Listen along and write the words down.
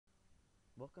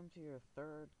Welcome to your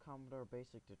third Commodore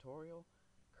Basic tutorial.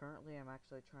 Currently I'm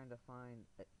actually trying to find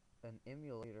an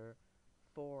emulator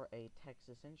for a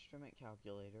Texas Instrument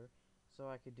calculator so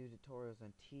I could do tutorials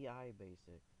on TI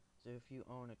Basic. So if you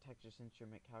own a Texas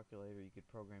Instrument calculator, you could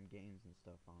program games and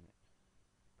stuff on it.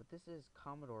 But this is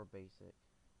Commodore Basic.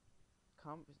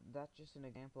 That's just an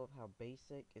example of how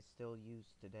Basic is still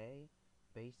used today.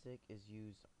 Basic is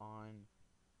used on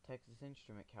Texas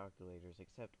Instrument calculators,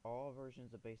 except all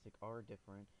versions of BASIC are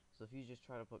different, so if you just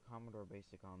try to put Commodore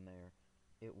BASIC on there,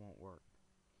 it won't work.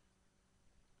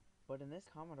 But in this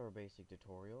Commodore BASIC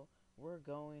tutorial, we're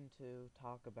going to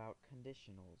talk about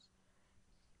conditionals.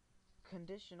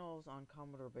 Conditionals on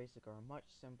Commodore BASIC are much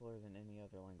simpler than any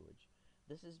other language.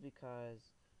 This is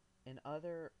because in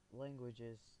other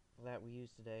languages that we use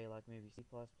today, like maybe C++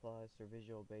 or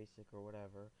Visual Basic or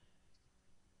whatever,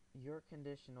 your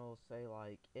conditionals say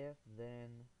like if, then,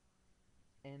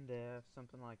 and if,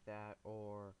 something like that,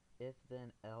 or if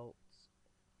then else,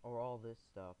 or all this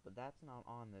stuff, but that's not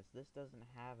on this. This doesn't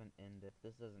have an end if,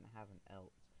 this doesn't have an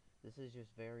else. This is just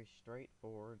very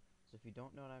straightforward, so if you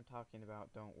don't know what I'm talking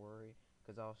about, don't worry,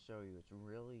 because I'll show you. It's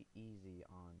really easy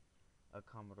on a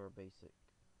Commodore Basic.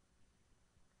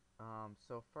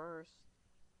 So first,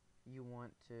 you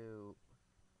want to,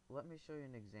 let me show you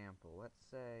an example. Let's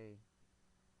say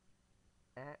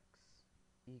x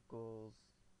equals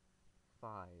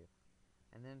 5.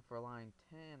 And then for line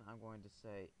 10, I'm going to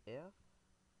say if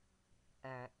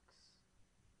x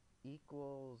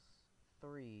equals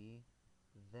 3,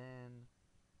 then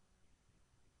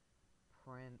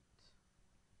print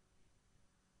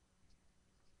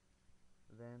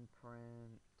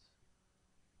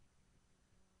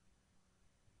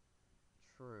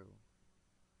true.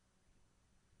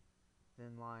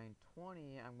 Then line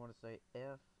 20, I'm going to say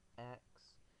if x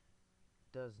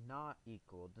does not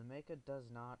equal. To make a does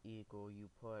not equal, you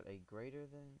put a greater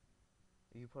than,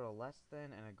 you put a less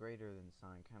than and a greater than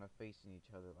sign, kind of facing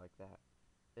each other like that.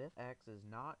 If x is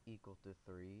not equal to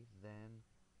 3, then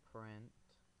print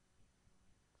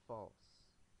false.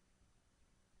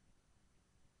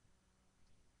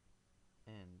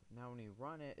 End. Now when you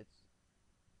run it, it's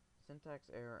syntax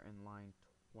error in line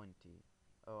 20.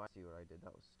 Oh, I see what I did.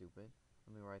 That was stupid.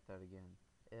 Let me write that again.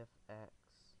 If x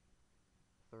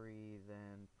 3,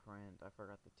 then print, I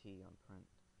forgot the T on print,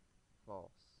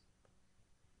 false.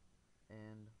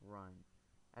 And run.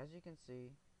 As you can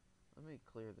see, let me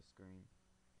clear the screen.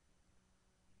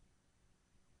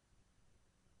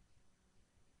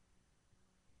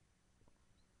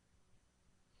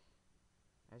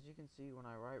 As you can see, when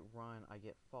I write run, I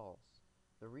get false.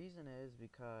 The reason is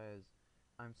because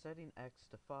I'm setting x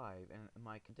to 5, and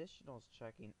my conditional is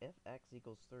checking if x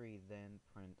equals 3, then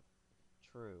print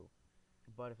true.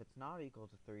 But if it's not equal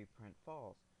to 3, print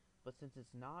false. But since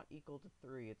it's not equal to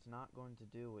 3, it's not going to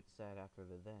do what's said after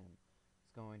the then.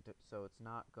 So it's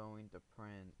not going to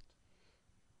print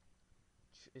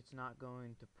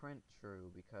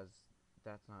true because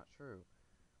that's not true.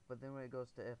 But then when it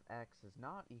goes to if x is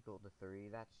not equal to 3,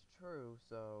 that's true,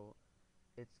 so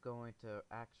it's going to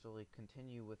actually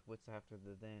continue with what's after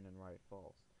the then and write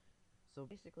false. So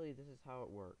basically this is how it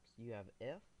works. You have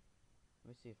if, let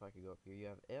me see if I can go up here. You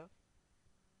have if,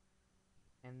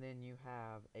 and then you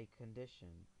have a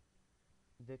condition.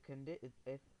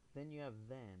 Then you have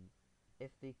then.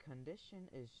 If the condition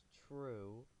is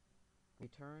true,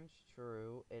 returns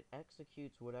true, it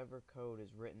executes whatever code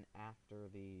is written after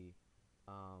the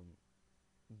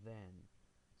then.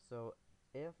 So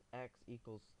if x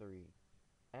equals 3,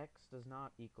 x does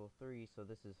not equal 3, so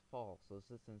this is false. So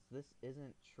since this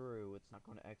isn't true, it's not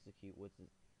going to execute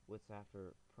what's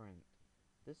after print.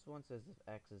 This one says if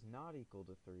x is not equal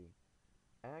to 3.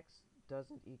 X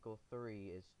doesn't equal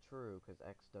 3 is true because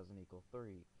x doesn't equal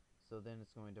 3. So then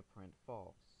it's going to print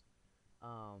false.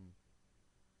 Now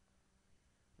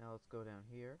let's go down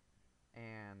here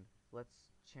and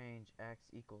let's change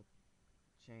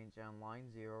change on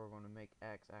line 0, we're going to make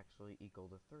x actually equal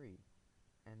to 3.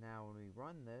 And now when we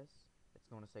run this, it's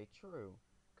going to say true,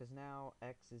 because now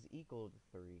x is equal to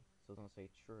 3, so it's going to say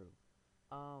true.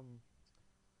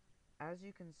 As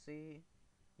you can see,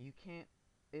 you can't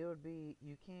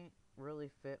really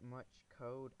fit much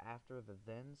code after the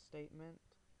then statement,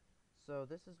 so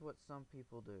this is what some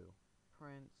people do.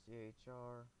 Print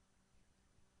chr,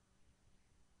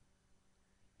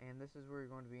 and this is where you're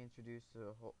going to be introduced to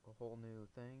a whole new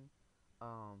thing.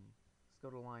 Let's go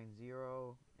to line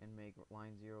 0 and make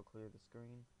line 0 clear the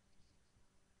screen.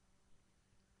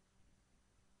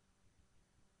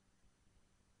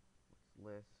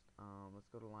 Let's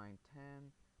go to line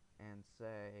 10 and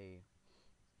say,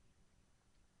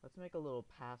 let's make a little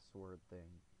password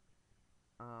thing.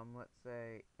 let's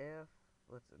say if,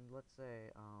 let's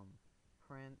say,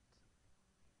 print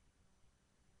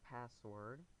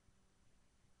password,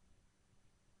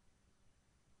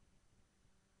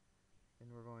 and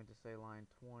we're going to say line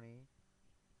 20,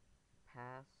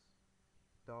 pass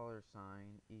 $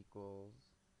 equals,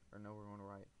 or no, we're going to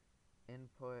write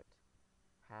input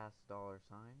pass $.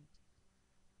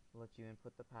 Let you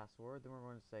input the password. Then we're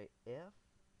going to say if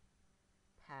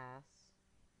pass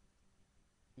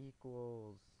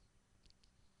equals,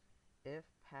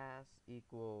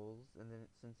 and then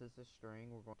since it's a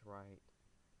string, we're going to write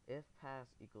if pass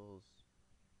equals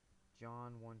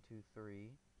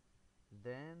John123.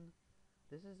 Then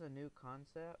this is a new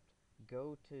concept,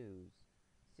 go-tos.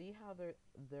 See how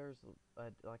there's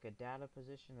like a data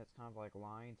position that's kind of like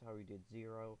lines, how we did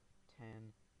 0,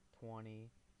 10, 20,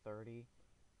 30.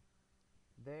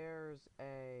 There's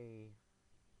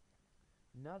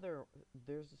another,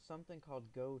 there's something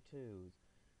called go-tos.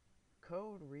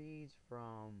 Code reads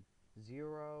from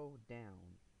 0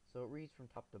 down, so it reads from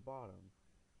top to bottom.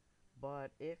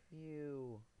 But if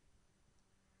you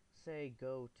say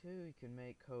go to, you can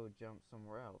make code jump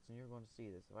somewhere else, and you're going to see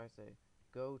this. If I say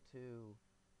go to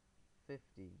 50,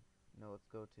 no, let's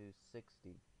go to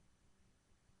 60.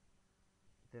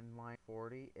 Then line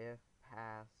 40, if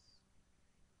pass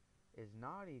is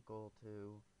not equal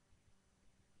to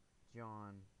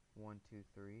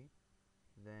John123,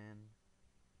 then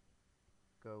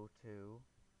go to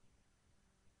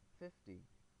 50.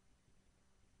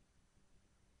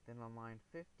 Then on line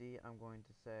 50, I'm going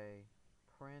to say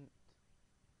print,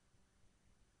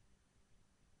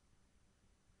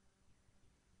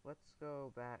 let's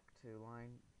go back to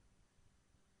line,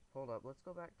 hold up, let's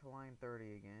go back to line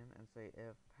 30 again and say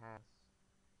if pass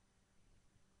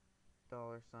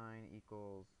 $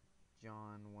 equals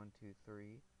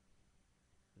John123,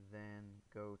 then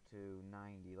go to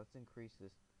 90. Let's increase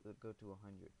this, go to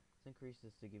 100. Let's increase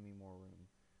this to give me more room.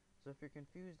 So if you're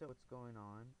confused at what's going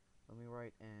on, let me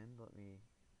write end, let me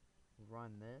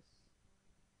run this,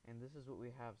 and this is what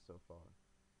we have so far.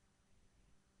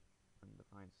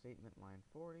 Undefined statement, line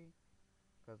 40,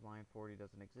 because line 40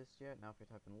 doesn't exist yet. Now if I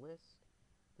type in list,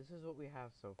 this is what we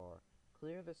have so far.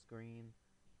 Clear the screen,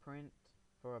 print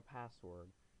for a password,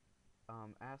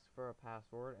 ask for a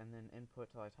password, and then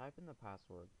input till I type in the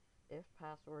password. If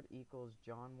password equals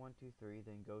John123,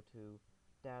 then go to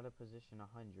data position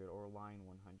 100 or line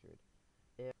 100.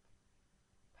 If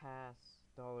pass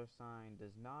 $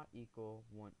 does not equal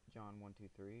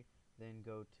John123, then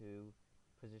go to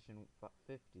position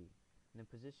 50. And in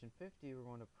position 50, we're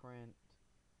going to print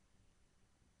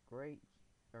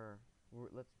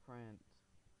let's print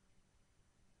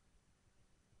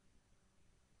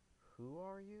who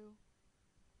are you?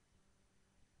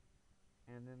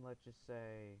 And then let's just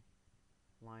say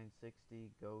line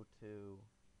 60, go to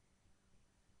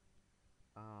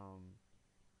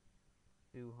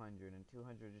 200, and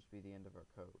 200 just be the end of our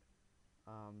code.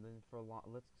 Then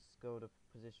let's go to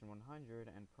position 100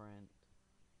 and print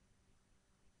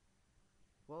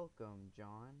welcome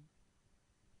John,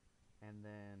 and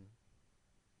then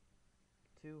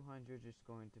 200 is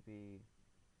going to be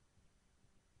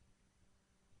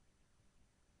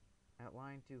at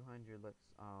line 200. Let's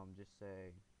just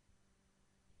say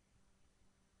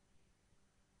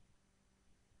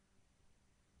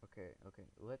okay,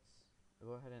 let's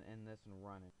go ahead and end this and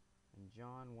run it. And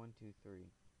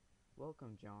John123,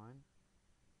 welcome John.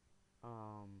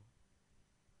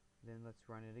 Then let's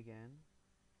run it again.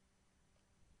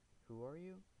 Who are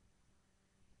you?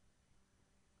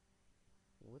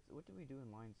 What did we do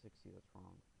in line 60 that's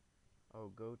wrong?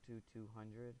 Oh, go to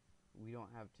 200. We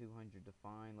don't have 200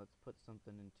 defined. Let's put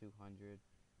something in 200.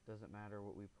 Doesn't matter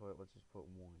what we put. Let's just put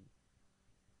 1.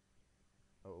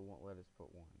 Oh, it won't let us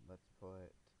put 1. Let's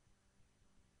put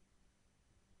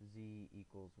z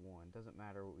equals 1. Doesn't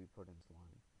matter what we put in this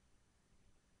line.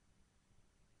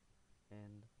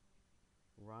 End.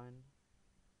 Run.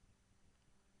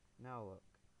 Now look.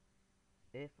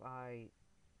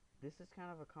 This is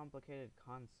kind of a complicated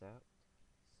concept,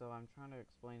 so I'm trying to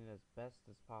explain it as best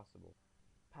as possible.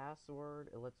 Password,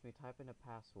 it lets me type in a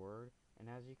password, and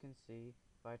as you can see,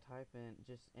 if I type in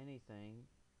just anything,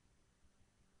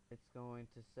 it's going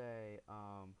to say,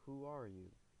 who are you?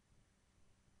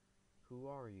 Who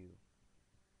are you?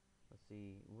 Let's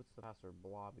see, what's the password?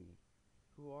 Blobby.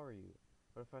 Who are you?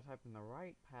 But if I type in the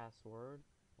right password,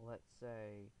 let's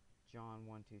say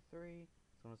John123,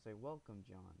 it's going to say welcome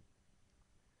John.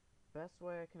 Best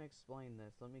way I can explain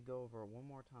this, let me go over it one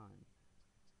more time.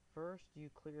 First, you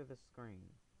clear the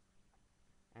screen,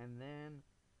 and then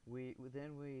we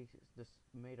just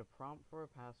made a prompt for a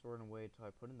password and waited till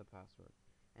I put in the password.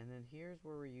 And then here's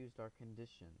where we used our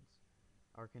conditions.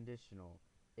 Our conditional.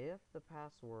 If the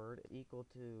password is equal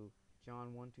to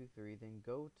John123, then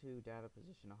go to data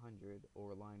position 100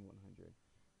 or line 100.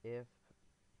 If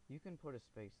you can put a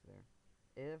space there.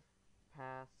 If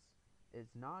pass is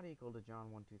not equal to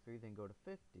John123, then go to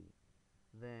 50.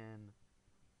 Then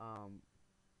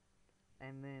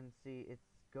and then see, it's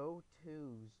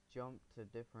go-tos jump to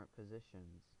different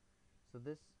positions.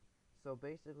 So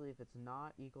basically, if it's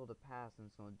not equal to pass, then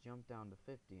it's going to jump down to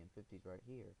 50, and 50 is right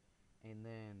here. And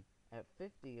then at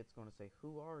 50, it's going to say,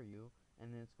 who are you?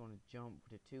 And then it's going to jump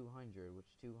to 200,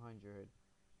 which 200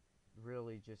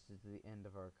 really just is the end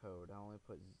of our code. I only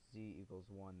put z equals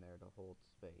 1 there to hold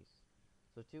space.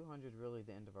 So 200 is really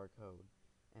the end of our code.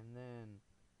 And then,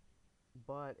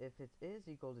 but if it is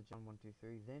equal to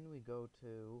John123, then we go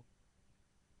to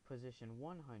position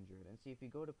 100. And see, if you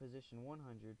go to position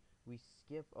 100, we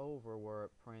skip over where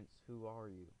it prints who are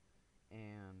you.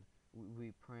 And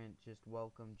we print just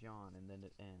welcome John, and then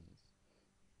it ends.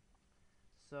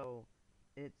 So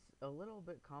it's a little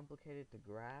bit complicated to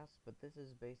grasp, but this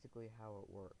is basically how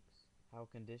it works. How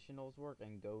conditionals work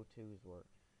and go-tos work.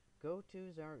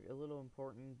 Go-tos are a little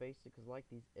important, basically, because like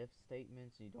these if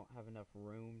statements, you don't have enough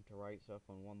room to write stuff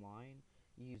on one line.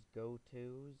 You use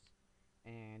go-tos,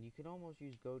 and you can almost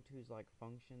use go-tos like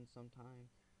functions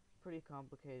sometimes. Pretty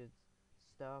complicated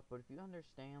stuff, but if you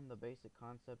understand the basic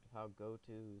concept of how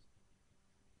go-tos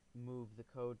move the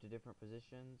code to different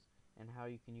positions and how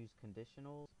you can use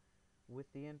conditionals with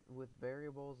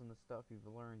variables and the stuff you've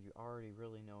learned, you already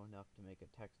really know enough to make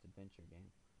a text adventure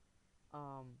game.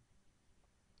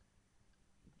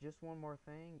 Just one more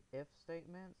thing, if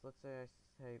statements. Let's say I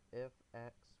say if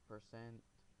x%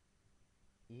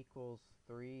 equals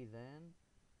 3, then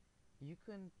you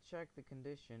can check the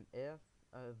condition if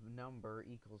a number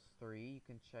equals 3. You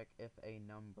can check if a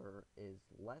number is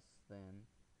less than.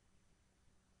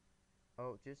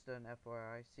 Oh, just an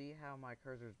FYI, see how my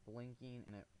cursor is blinking,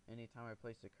 and anytime I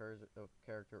place a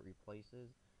character it replaces?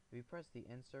 If you press the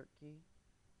insert key.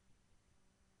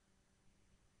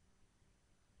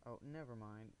 Oh, never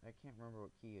mind. I can't remember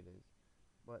what key it is.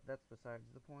 But that's besides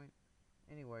the point.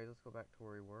 Anyway, let's go back to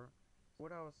where we were. So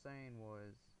what I was saying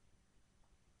was,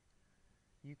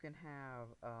 you can have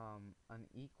an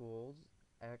equals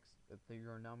x if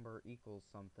your number equals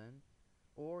something,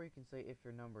 or you can say if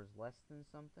your number is less than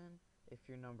something, if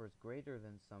your number is greater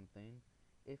than something,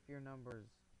 if your number is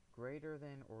greater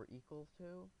than or equal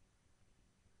to.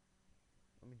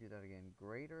 Let me do that again.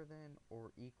 Greater than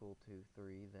or equal to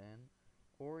 3, then.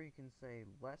 Or you can say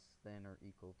less than or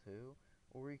equal to,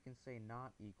 or you can say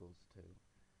not equals to.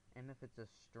 And if it's a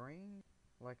string,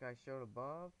 like I showed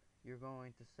above, you're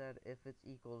going to set if it's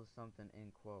equal to something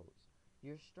in quotes.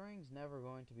 Your string's never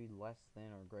going to be less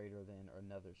than or greater than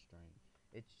another string.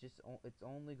 It's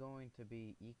only going to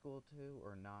be equal to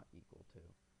or not equal to.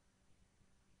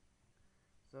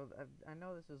 So I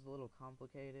know this is a little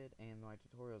complicated and my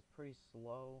tutorial is pretty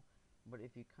slow, but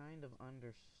if you kind of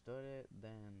understood it,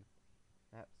 then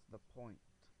that's the point.